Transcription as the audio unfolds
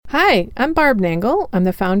Hi, I'm Barb Nangle. I'm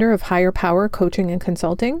the founder of Higher Power Coaching and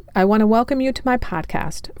Consulting. I want to welcome you to my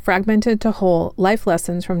podcast, Fragmented to Whole: Life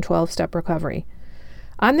Lessons from 12-Step Recovery.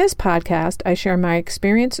 On this podcast, I share my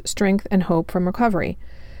experience, strength, and hope from recovery.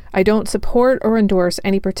 I don't support or endorse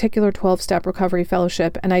any particular 12-step recovery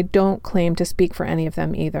fellowship, and I don't claim to speak for any of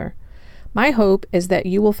them either. My hope is that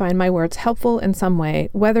you will find my words helpful in some way,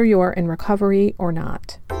 whether you're in recovery or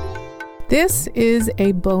not. This is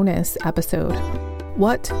a bonus episode.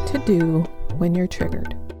 What to do when you're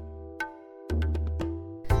triggered.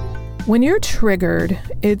 When you're triggered,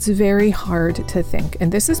 it's very hard to think, and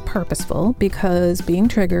this is purposeful because being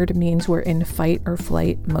triggered means we're in fight or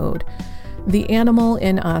flight mode. The animal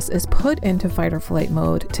in us is put into fight or flight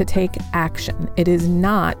mode to take action. It is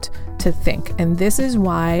not to think, and this is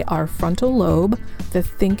why our frontal lobe, the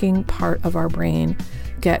thinking part of our brain,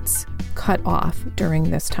 gets cut off during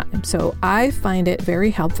this time. So I find it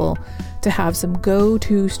very helpful to have some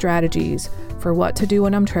go-to strategies for what to do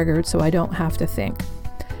when I'm triggered so I don't have to think.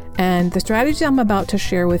 And the strategies I'm about to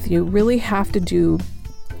share with you really have to do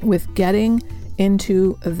with getting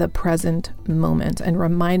into the present moment and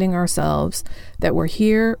reminding ourselves that we're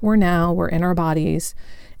here, we're now, we're in our bodies,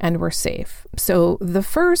 and we're safe. So the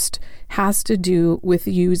first has to do with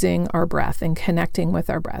using our breath and connecting with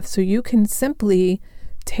our breath. So you can simply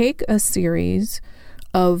take a series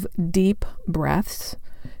of deep breaths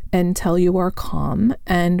until you are calm.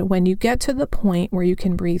 And when you get to the point where you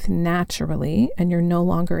can breathe naturally and you're no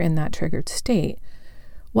longer in that triggered state,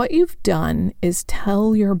 what you've done is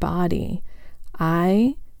tell your body,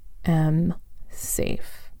 I am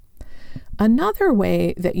safe. Another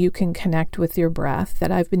way that you can connect with your breath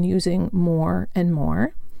that I've been using more and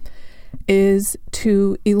more is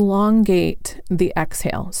to elongate the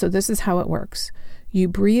exhale. So this is how it works. You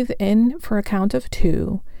breathe in for a count of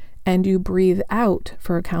 2, and you breathe out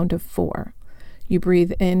for a count of 4. You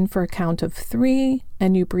breathe in for a count of 3,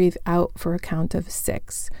 and you breathe out for a count of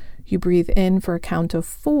 6. You breathe in for a count of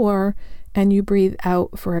 4, and you breathe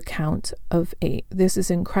out for a count of 8. This is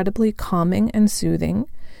incredibly calming and soothing.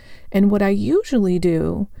 And what I usually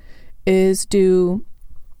do is do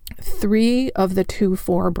 3 of the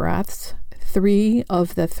 2-4 breaths, 3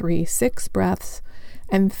 of the 3-6 breaths,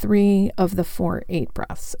 and 3 of the 4-8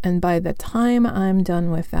 breaths. And by the time I'm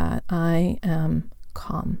done with that, I am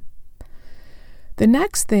calm. The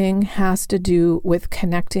next thing has to do with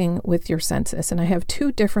connecting with your senses. And I have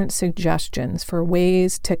 2 different suggestions for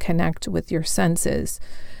ways to connect with your senses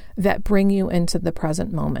that bring you into the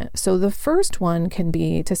present moment. So the first one can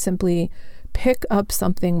be to simply pick up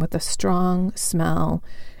something with a strong smell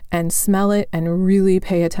and smell it and really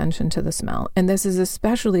pay attention to the smell. And this is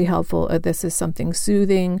especially helpful if this is something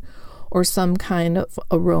soothing or some kind of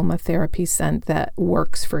aromatherapy scent that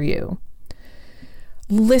works for you.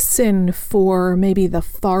 Listen for maybe the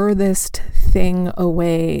farthest thing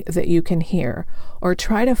away that you can hear, or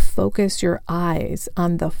try to focus your eyes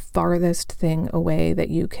on the farthest thing away that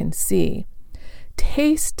you can see.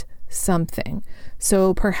 Taste something.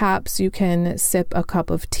 So perhaps you can sip a cup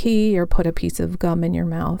of tea or put a piece of gum in your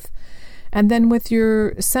mouth. And then with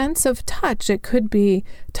your sense of touch, it could be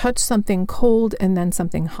touch something cold and then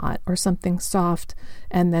something hot, or something soft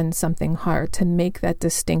and then something hard, to make that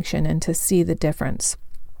distinction and to see the difference.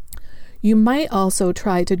 You might also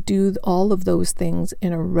try to do all of those things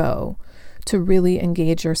in a row to really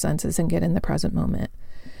engage your senses and get in the present moment.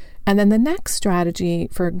 And then the next strategy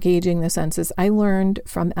for engaging the senses I learned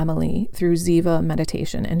from Emily through Ziva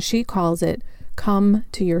meditation, and she calls it come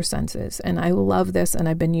to your senses. And I love this, and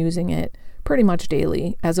I've been using it pretty much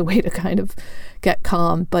daily as a way to kind of get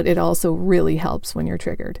calm, but it also really helps when you're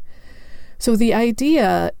triggered. So the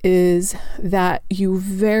idea is that you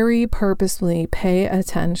very purposefully pay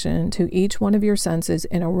attention to each one of your senses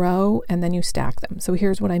in a row, and then you stack them. So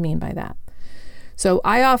here's what I mean by that. So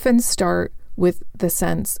I often start with the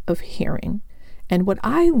sense of hearing. And what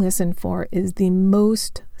I listen for is the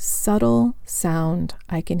most subtle sound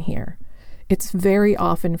I can hear. It's very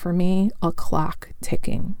often for me a clock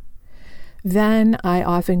ticking. Then I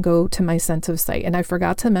often go to my sense of sight. And I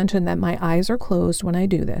forgot to mention that my eyes are closed when I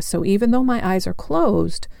do this. So even though my eyes are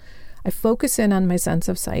closed, I focus in on my sense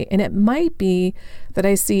of sight. And it might be that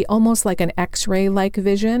I see almost like an X-ray-like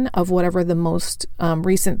vision of whatever the most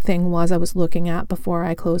recent thing was I was looking at before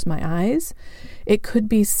I closed my eyes. It could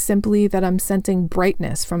be simply that I'm sensing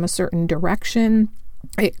brightness from a certain direction.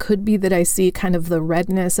 It could be that I see kind of the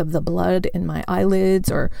redness of the blood in my eyelids,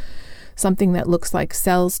 or something that looks like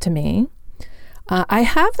cells to me. I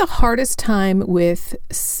have the hardest time with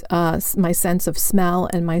my sense of smell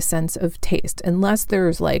and my sense of taste. Unless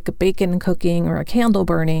there's like bacon cooking or a candle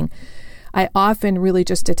burning, I often really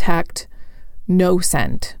just detect no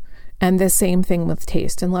scent. And the same thing with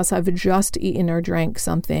taste. Unless I've just eaten or drank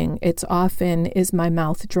something, it's often, is my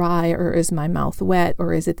mouth dry or is my mouth wet,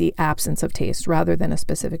 or is it the absence of taste rather than a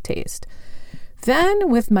specific taste? Then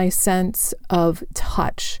with my sense of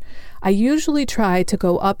touch, I usually try to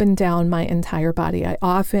go up and down my entire body. I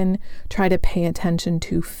often try to pay attention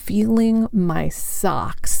to feeling my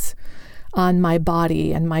socks on my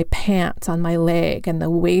body and my pants on my leg and the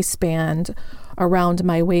waistband around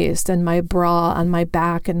my waist and my bra on my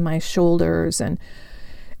back and my shoulders. And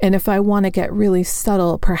if I want to get really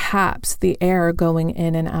subtle, perhaps the air going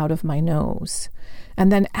in and out of my nose. And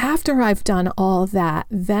then after I've done all that,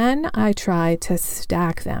 then I try to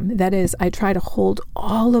stack them. That is, I try to hold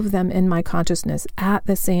all of them in my consciousness at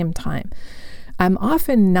the same time. I'm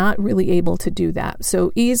often not really able to do that.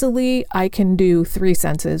 So easily I can do 3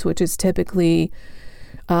 senses, which is typically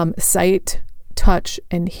sight, touch,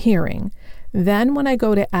 and hearing. Then when I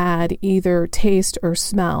go to add either taste or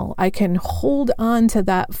smell, I can hold on to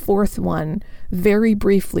that 4th one very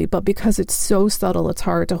briefly, but because it's so subtle, it's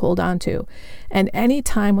hard to hold on to. And any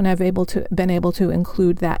time when I've been able to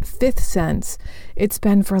include that 5th sense, it's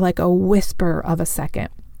been for like a whisper of a second.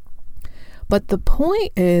 But the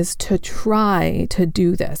point is to try to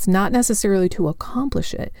do this, not necessarily to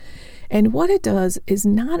accomplish it. And what it does is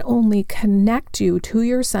not only connect you to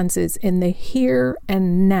your senses in the here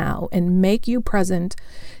and now and make you present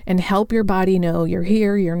and help your body know you're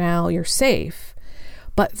here, you're now, you're safe,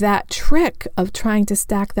 but that trick of trying to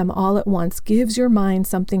stack them all at once gives your mind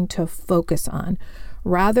something to focus on.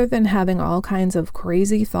 Rather than having all kinds of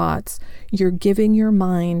crazy thoughts, you're giving your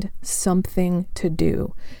mind something to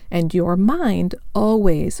do. And your mind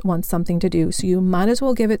always wants something to do. So you might as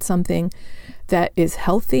well give it something that is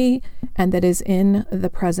healthy and that is in the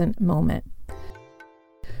present moment.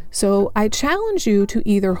 So I challenge you to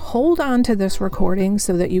either hold on to this recording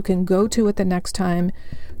so that you can go to it the next time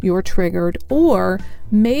you're triggered, or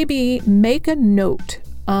maybe make a note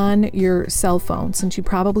on your cell phone, since you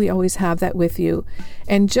probably always have that with you,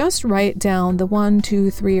 and just write down the 1, 2,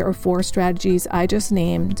 3, or 4 strategies I just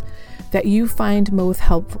named that you find most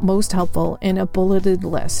helpful in a bulleted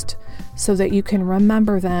list so that you can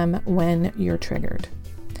remember them when you're triggered.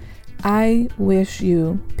 I wish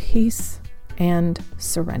you peace and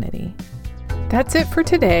serenity. That's it for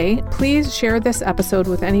today. Please share this episode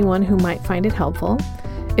with anyone who might find it helpful.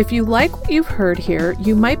 If you like what you've heard here,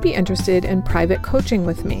 you might be interested in private coaching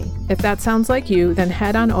with me. If that sounds like you, then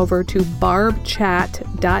head on over to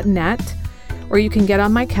barbchat.net, or you can get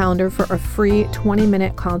on my calendar for a free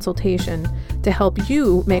 20-minute consultation to help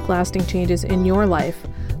you make lasting changes in your life,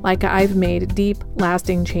 like I've made deep,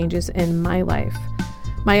 lasting changes in my life.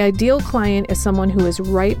 My ideal client is someone who is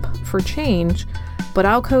ripe for change, but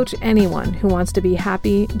I'll coach anyone who wants to be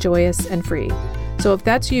happy, joyous, and free. So if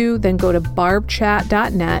that's you, then go to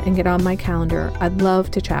barbchat.net and get on my calendar. I'd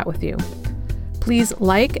love to chat with you. Please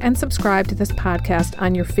like and subscribe to this podcast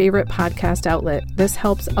on your favorite podcast outlet. This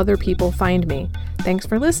helps other people find me. Thanks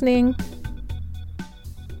for listening.